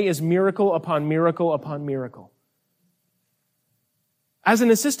here today is miracle upon miracle upon miracle. As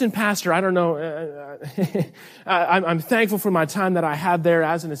an assistant pastor, I don't know, I'm thankful for my time that I had there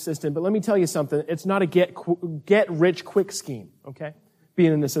as an assistant, but let me tell you something. It's not a get-rich-quick scheme, okay?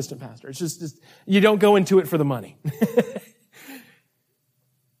 Being an assistant pastor. It's just you don't go into it for the money.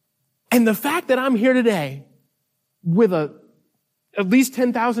 And the fact that I'm here today with at least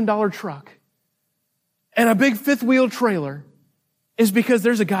 $10,000 truck and a big fifth-wheel trailer is because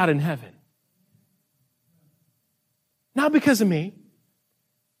there's a God in heaven. Not because of me.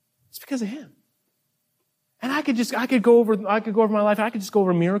 It's because of him. And I could go over my life, and I could just go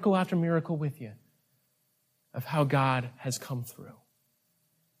over miracle after miracle with you of how God has come through.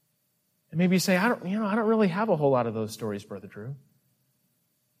 And maybe you say, I don't really have a whole lot of those stories, Brother Drew.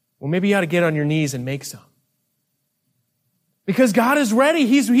 Well, maybe you ought to get on your knees and make some. Because God is ready.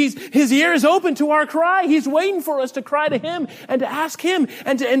 His ear is open to our cry. He's waiting for us to cry to him and to ask him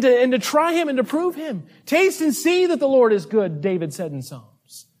and to try him and to prove him. Taste and see that the Lord is good, David said in Psalms.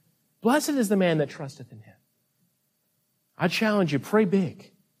 Blessed is the man that trusteth in him. I challenge you, pray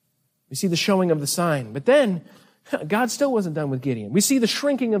big. We see the showing of the sign. But then, God still wasn't done with Gideon. We see the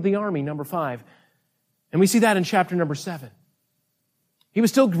shrinking of the army, number 5. And we see that in chapter number 7. He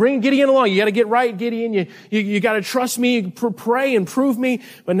was still bringing Gideon along. You got to get right, Gideon. You got to trust me, pray and prove me.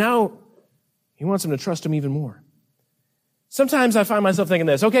 But now He wants him to trust him even more. Sometimes I find myself thinking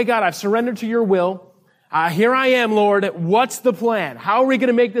this, okay, God, I've surrendered to your will. Here I am, Lord. What's the plan? How are we going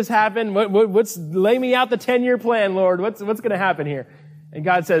to make this happen? Lay me out the 10-year plan, Lord. What's going to happen here? And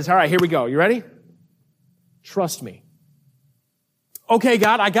God says, all right, here we go. You ready? Trust me. Okay,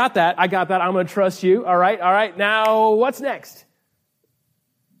 God, I got that. I'm going to trust you. All right. Now, what's next?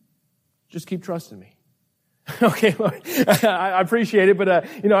 Just keep trusting me. Okay, Lord, I appreciate it, but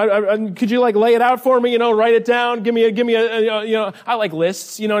could you lay it out for me? Write it down. Give me a. I like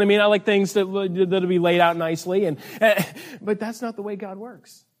lists. You know what I mean? I like things that'll be laid out nicely, but that's not the way God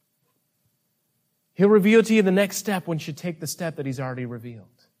works. He'll reveal to you the next step once you take the step that He's already revealed,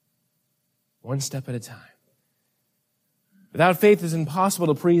 one step at a time. Without faith, it's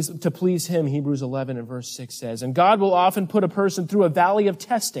impossible to please Him. Hebrews 11 and verse 6 says, and God will often put a person through a valley of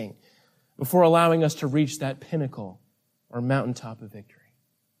testing before allowing us to reach that pinnacle or mountaintop of victory.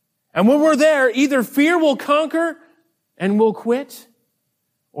 And when we're there, either fear will conquer and we'll quit,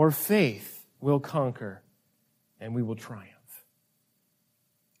 or faith will conquer and we will triumph.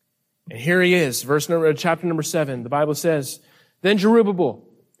 And here he is, chapter number 7. The Bible says, then Jerubbaal,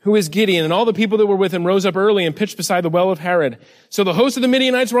 who is Gideon, and all the people that were with him rose up early and pitched beside the well of Harod. So the host of the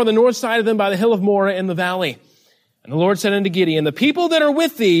Midianites were on the north side of them by the hill of Moreh in the valley. And the Lord said unto Gideon, the people that are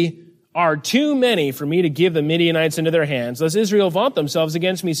with thee are too many for me to give the Midianites into their hands, lest Israel vaunt themselves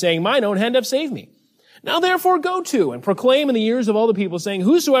against me, saying, mine own hand hath saved me. Now therefore go to and proclaim in the ears of all the people, saying,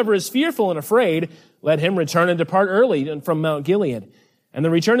 whosoever is fearful and afraid, let him return and depart early from Mount Gilead. And the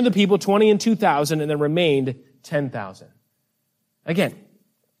return of the people 22,000, and there remained 10,000. Again,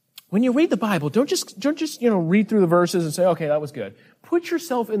 when you read the Bible, don't just read through the verses and say, okay, that was good. Put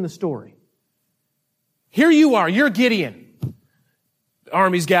yourself in the story. Here you are, you're Gideon. The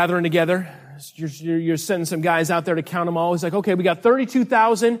army's gathering together. You're sending some guys out there to count them all. He's like, okay, we got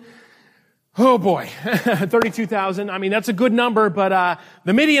 32,000. Oh boy, 32,000. I mean, that's a good number, but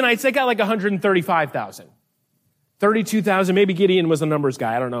the Midianites, they got like 135,000. 32,000, maybe Gideon was the numbers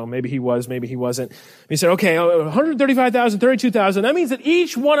guy. I don't know. Maybe he was, maybe he wasn't. He said, okay, 135,000, 32,000. That means that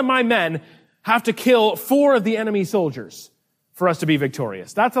each one of my men have to kill 4 of the enemy soldiers for us to be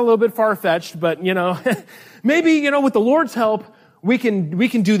victorious. That's a little bit far-fetched, but maybe, with the Lord's help, we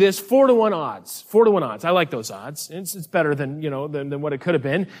can do this 4-to-1 odds. 4-to-1 odds. I like those odds. It's better than what it could have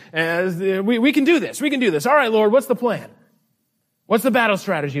been. We can do this. We can do this. All right, Lord, what's the plan? What's the battle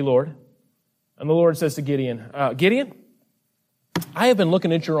strategy, Lord? And the Lord says to Gideon, Gideon, I have been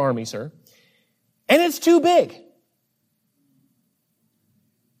looking at your army, sir, and it's too big.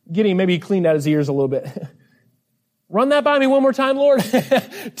 Gideon, maybe he cleaned out his ears a little bit. Run that by me one more time, Lord.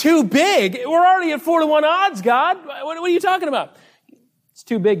 Too big? We're already at 4-to-1 odds, God. What are you talking about? It's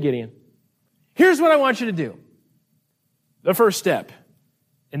too big, Gideon. Here's what I want you to do. The first step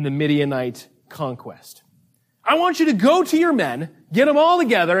in the Midianite conquest. I want you to go to your men, get them all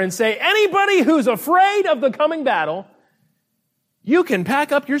together, and say, anybody who's afraid of the coming battle, you can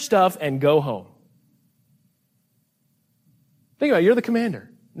pack up your stuff and go home. Think about it. You're the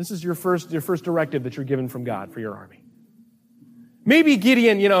commander. This is your first directive that you're given from God for your army. Maybe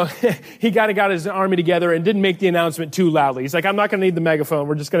Gideon, he got his army together and didn't make the announcement too loudly. He's like, I'm not going to need the megaphone.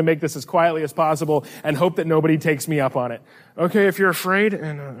 We're just going to make this as quietly as possible and hope that nobody takes me up on it. Okay, if you're afraid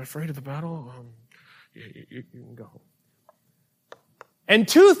and afraid of the battle, you can go home. And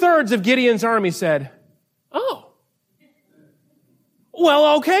 2/3 of Gideon's army said, oh,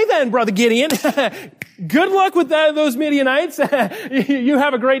 well, okay then, Brother Gideon. Good luck with those Midianites. You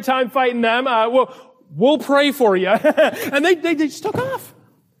have a great time fighting them. We'll pray for you. And they just took off.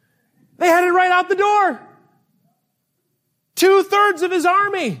 They headed right out the door. 2/3 of his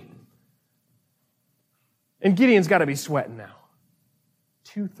army. And Gideon's got to be sweating now.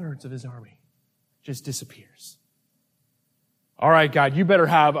 2/3 of his army just disappears. All right, God, you better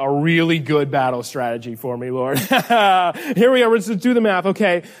have a really good battle strategy for me, Lord. Here we are. Let's do the math.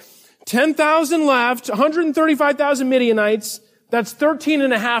 Okay. 10,000 left, 135,000 Midianites. That's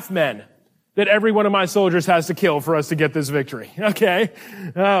 13.5 men that every one of my soldiers has to kill for us to get this victory. Okay.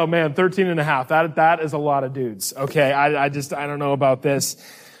 Oh man, 13.5. That is a lot of dudes. Okay. I don't know about this.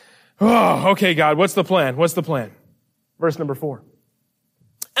 Oh, okay, God, what's the plan? What's the plan? Verse number 4.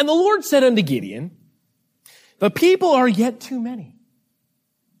 And the Lord said unto Gideon, the people are yet too many.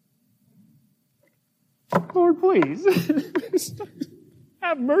 Lord, please.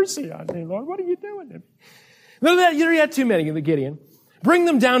 Have mercy on me, Lord. What are you doing to me? You're yet too many, Gideon. Bring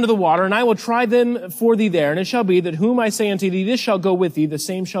them down to the water, and I will try them for thee there. And it shall be that whom I say unto thee, this shall go with thee, the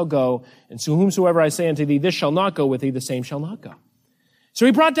same shall go. And so whomsoever I say unto thee, this shall not go with thee, the same shall not go. So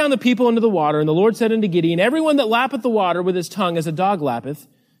he brought down the people into the water, and the Lord said unto Gideon, everyone that lappeth the water with his tongue as a dog lappeth,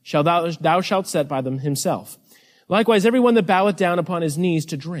 thou shalt set by them himself. Likewise, everyone that boweth down upon his knees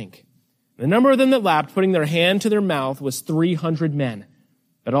to drink. The number of them that lapped, putting their hand to their mouth, was 300 men.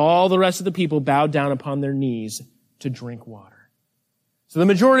 But all the rest of the people bowed down upon their knees to drink water. So the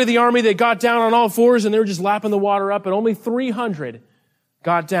majority of the army, they got down on all fours and they were just lapping the water up, but only 300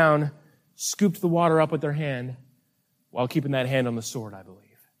 got down, scooped the water up with their hand while keeping that hand on the sword, I believe,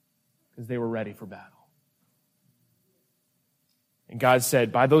 because they were ready for battle. And God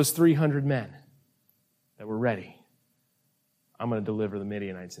said, by those 300 men that were ready, I'm going to deliver the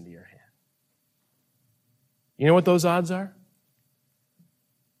Midianites into your hand. You know what those odds are?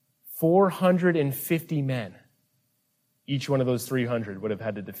 450 men. Each one of those 300 would have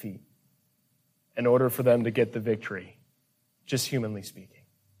had to defeat in order for them to get the victory, just humanly speaking.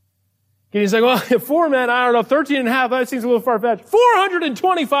 He's like, well, 4 men, I don't know, 13 and a half, that seems a little far-fetched.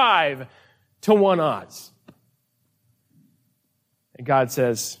 425 to 1 odds. And God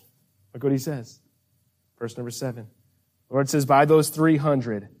says, look what he says. Verse number 7. The Lord says, by those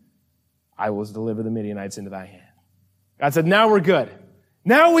 300, I will deliver the Midianites into thy hand. God said, now we're good.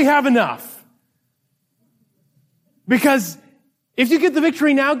 Now we have enough. Because if you get the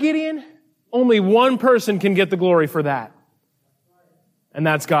victory now, Gideon, only one person can get the glory for that. And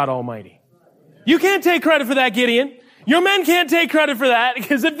that's God Almighty. You can't take credit for that, Gideon. Your men can't take credit for that,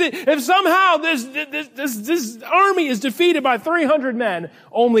 because if somehow this army is defeated by 300 men,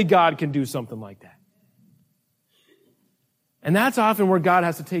 only God can do something like that. And that's often where God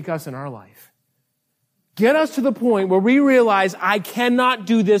has to take us in our life. Get us to the point where we realize, I cannot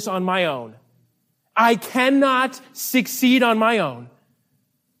do this on my own. I cannot succeed on my own.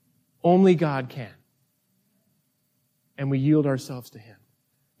 Only God can. And we yield ourselves to Him.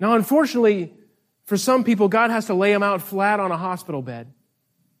 Now, unfortunately, for some people, God has to lay them out flat on a hospital bed.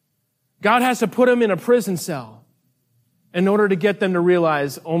 God has to put them in a prison cell in order to get them to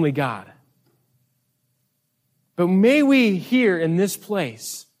realize only God. But may we here in this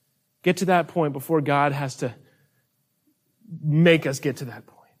place get to that point before God has to make us get to that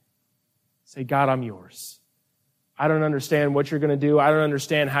point. Say, God, I'm yours. I don't understand what you're going to do. I don't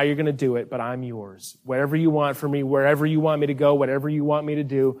understand how you're going to do it, but I'm yours. Whatever you want for me, wherever you want me to go, whatever you want me to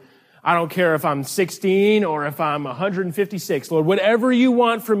do. I don't care if I'm 16 or if I'm 156. Lord, whatever you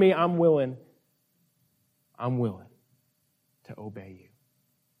want from me, I'm willing. I'm willing to obey you.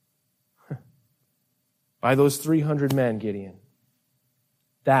 By those 300 men, Gideon,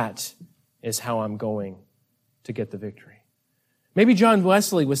 that is how I'm going to get the victory. Maybe John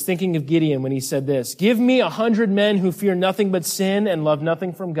Wesley was thinking of Gideon when he said this, give me 100 men who fear nothing but sin and love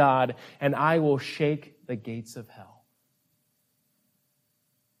nothing from God, and I will shake the gates of hell.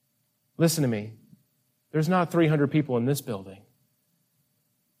 Listen to me. There's not 300 people in this building,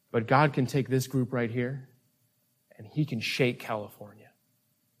 but God can take this group right here and He can shake California.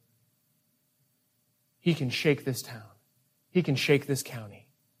 He can shake this town. He can shake this county.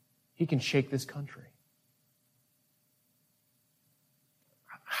 He can shake this country.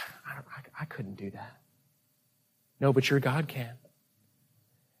 I couldn't do that. No, but your God can.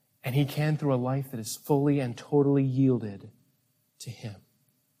 And He can through a life that is fully and totally yielded to Him.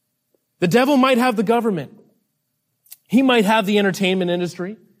 The devil might have the government. He might have the entertainment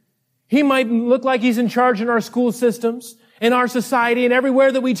industry. He might look like he's in charge in our school systems, in our society, and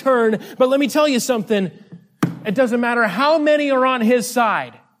everywhere that we turn. But let me tell you something. It doesn't matter how many are on his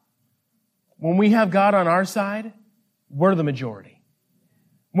side. When we have God on our side, we're the majority.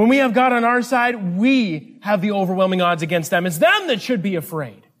 When we have God on our side, we have the overwhelming odds against them. It's them that should be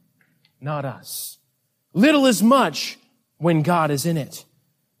afraid, not us. Little is much when God is in it.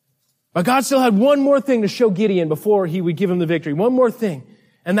 But God still had one more thing to show Gideon before He would give him the victory. One more thing.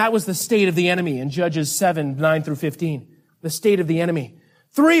 And that was the state of the enemy in Judges 7, 9 through 15. The state of the enemy.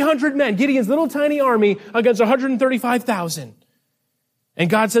 300 men, Gideon's little tiny army against 135,000. And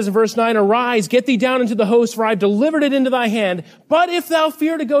God says in verse 9, arise, get thee down into the host, for I have delivered it into thy hand. But if thou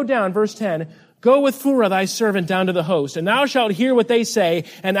fear to go down, verse 10, go with Phurah thy servant down to the host, and thou shalt hear what they say,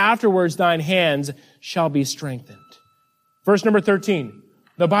 and afterwards thine hands shall be strengthened. Verse number 13,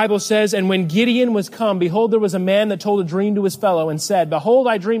 the Bible says, and when Gideon was come, behold, there was a man that told a dream to his fellow, and said, behold,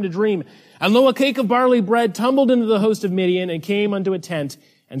 I dreamed a dream, and lo, a cake of barley bread tumbled into the host of Midian, and came unto a tent,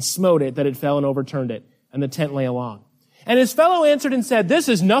 and smote it, that it fell and overturned it, and the tent lay along. And his fellow answered and said, this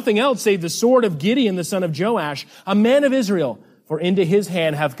is nothing else save the sword of Gideon, the son of Joash, a man of Israel. For into his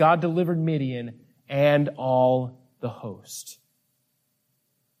hand hath God delivered Midian and all the host.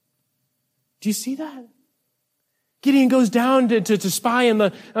 Do you see that? Gideon goes down to spy in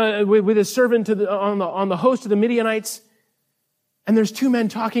with his servant on the host of the Midianites. And there's 2 men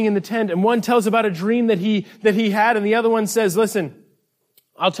talking in the tent. And one tells about a dream that he had. And the other one says, listen,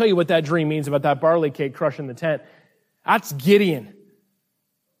 I'll tell you what that dream means about that barley cake crushing the tent. That's Gideon,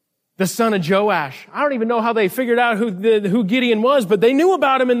 the son of Joash. I don't even know how they figured out who Gideon was, but they knew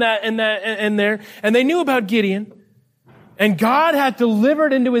about him in there, and they knew about Gideon. And God had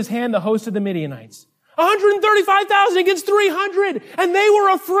delivered into his hand the host of the Midianites. 135,000 against 300, and they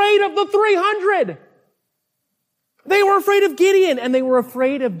were afraid of the 300. They were afraid of Gideon, and they were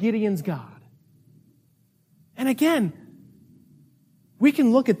afraid of Gideon's God. And again, we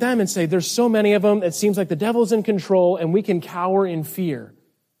can look at them and say, there's so many of them, it seems like the devil's in control, and we can cower in fear.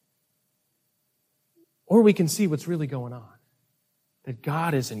 Or we can see what's really going on, that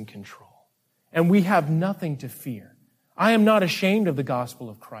God is in control, and we have nothing to fear. I am not ashamed of the gospel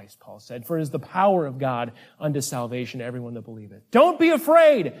of Christ, Paul said, for it is the power of God unto salvation to everyone that believeth. Don't be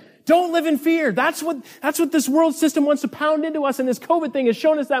afraid. Don't live in fear. That's what this world system wants to pound into us, and this COVID thing has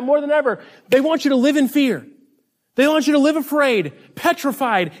shown us that more than ever. They want you to live in fear. They want you to live afraid,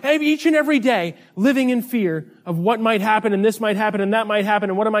 petrified, each and every day, living in fear of what might happen, and this might happen, and that might happen,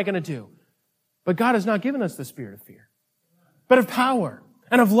 and what am I going to do? But God has not given us the spirit of fear, but of power,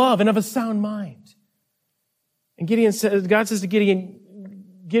 and of love, and of a sound mind. And God says to Gideon,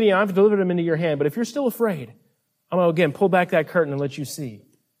 I've delivered him into your hand, but if you're still afraid, I'm going to again pull back that curtain and let you see.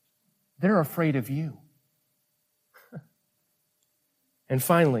 They're afraid of you. And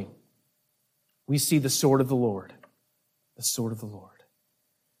finally, we see the sword of the Lord. The sword of the Lord.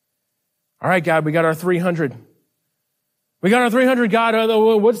 All right, God, we got our 300. We got our 300, God.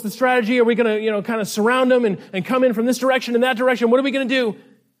 What's the strategy? Are we going to, kind of surround them and come in from this direction and that direction? What are we going to do?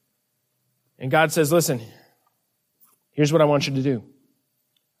 And God says, listen, here's what I want you to do.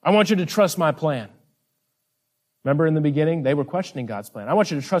 I want you to trust my plan. Remember in the beginning, they were questioning God's plan. I want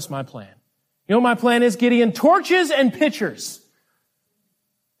you to trust my plan. You know what my plan is, Gideon? Torches and pitchers.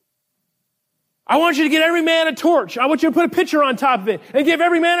 I want you to get every man a torch. I want you to put a pitcher on top of it and give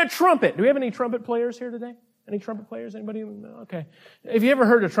every man a trumpet. Do we have any trumpet players here today? Any trumpet players? Anybody? Okay. If you ever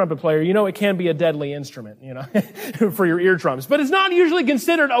heard a trumpet player, you know it can be a deadly instrument, for your eardrums. But it's not usually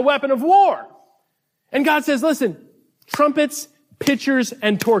considered a weapon of war. And God says, listen, trumpets, pitchers,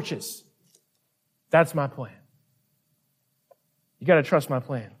 and torches. That's my plan. You got to trust my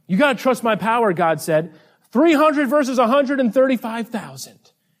plan. You got to trust my power, God said. 300 versus 135,000.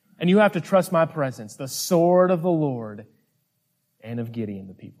 And you have to trust my presence, the sword of the Lord and of Gideon,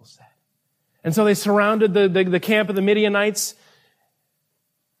 the people said. And so they surrounded the camp of the Midianites.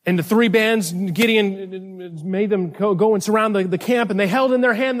 And the three bands, Gideon made them go and surround the camp, and they held in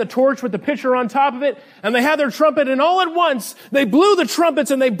their hand the torch with the pitcher on top of it, and they had their trumpet, and all at once, they blew the trumpets,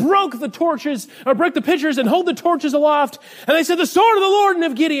 and they broke the torches, or broke the pitchers, and hold the torches aloft, and they said, the sword of the Lord and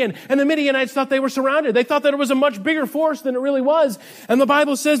of Gideon. And the Midianites thought they were surrounded. They thought that it was a much bigger force than it really was. And the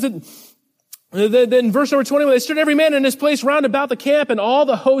Bible says that in verse number 20, they stood every man in his place round about the camp, and all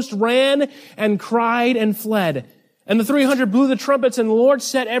the host ran and cried and fled. And the 300 blew the trumpets, and the Lord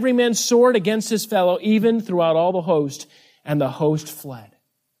set every man's sword against his fellow, even throughout all the host, and the host fled.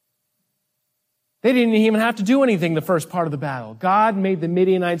 They didn't even have to do anything the first part of the battle. God made the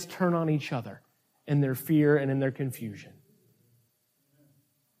Midianites turn on each other in their fear and in their confusion.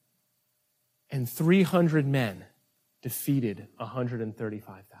 And 300 men defeated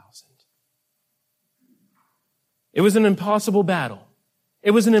 135,000. It was an impossible battle.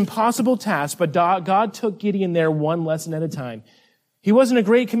 It was an impossible task, but God took Gideon there one lesson at a time. He wasn't a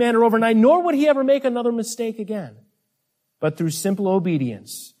great commander overnight, nor would he ever make another mistake again. But through simple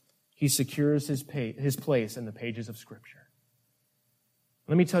obedience, he secures his place in the pages of Scripture.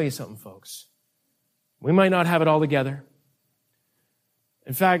 Let me tell you something, folks. We might not have it all together.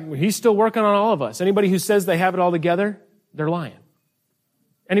 In fact, he's still working on all of us. Anybody who says they have it all together, they're lying.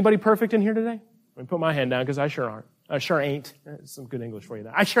 Anybody perfect in here today? Let me put my hand down because I sure aren't. I sure ain't. That's some good English for you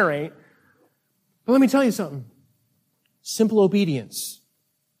there. I sure ain't. But let me tell you something. Simple obedience,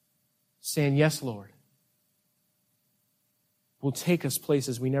 saying, yes, Lord, will take us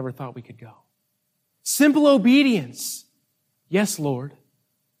places we never thought we could go. Simple obedience, yes, Lord,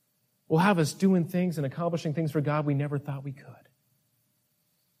 will have us doing things and accomplishing things for God we never thought we could.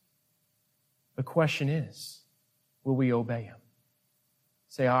 The question is, will we obey Him?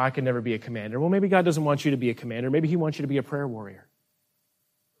 Say, I can never be a commander. Well, maybe God doesn't want you to be a commander. Maybe He wants you to be a prayer warrior.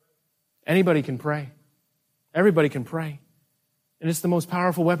 Anybody can pray. Everybody can pray. And it's the most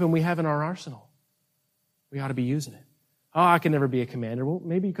powerful weapon we have in our arsenal. We ought to be using it. Oh, I can never be a commander. Well,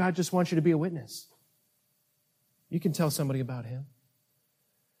 maybe God just wants you to be a witness. You can tell somebody about Him.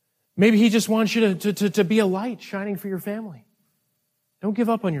 Maybe He just wants you to be a light shining for your family. Don't give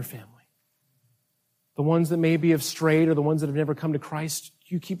up on your family. The ones that maybe have strayed or the ones that have never come to Christ,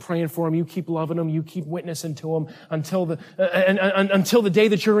 You keep praying for them. You keep loving them. You keep witnessing to them until the day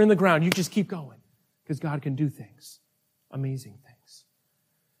that you're in the ground. You just keep going because God can do things, amazing things.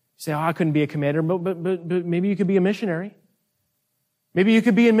 You say, I couldn't be a commander, but maybe you could be a missionary. Maybe you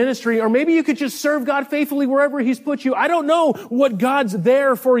could be in ministry, or maybe you could just serve God faithfully wherever He's put you. I don't know what God's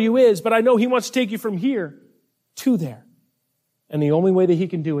there for you is, but I know He wants to take you from here to there. And the only way that He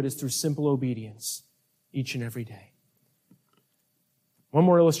can do it is through simple obedience each and every day. One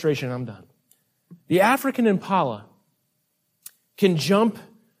more illustration, I'm done. The African impala can jump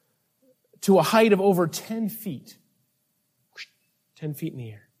to a height of over 10 feet. 10 feet in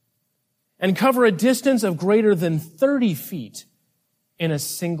the air. And cover a distance of greater than 30 feet in a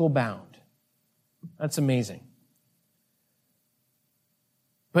single bound. That's amazing.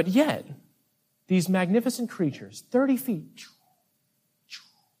 But yet, these magnificent creatures, 30 feet,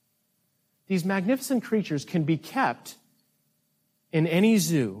 these magnificent creatures can be kept in any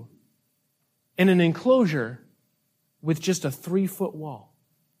zoo in an enclosure with just a 3-foot wall.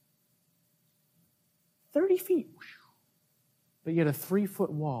 30 feet. But yet a 3-foot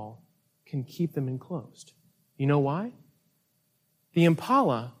wall can keep them enclosed. You know why? The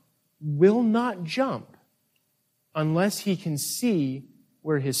impala will not jump unless he can see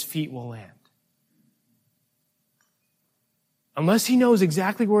where his feet will land. Unless he knows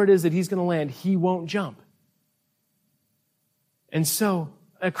exactly where it is that he's going to land, he won't jump. And so,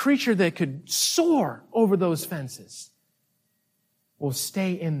 a creature that could soar over those fences will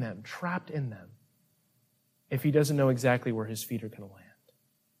stay in them, trapped in them, if he doesn't know exactly where his feet are going to land.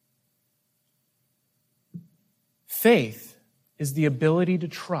 Faith is the ability to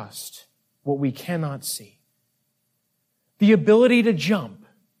trust what we cannot see. The ability to jump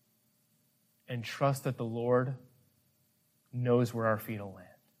and trust that the Lord knows where our feet will land.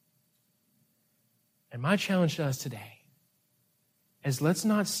 And my challenge to us today is let's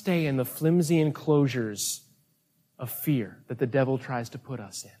not stay in the flimsy enclosures of fear that the devil tries to put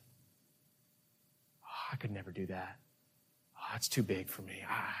us in. Oh, I could never do that. Oh, it's too big for me.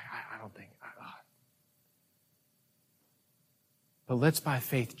 I don't think. But let's by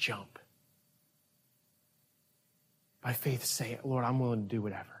faith jump. By faith say, Lord, I'm willing to do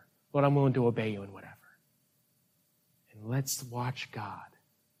whatever. Lord, I'm willing to obey you in whatever. And let's watch God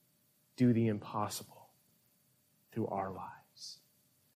do the impossible through our lives.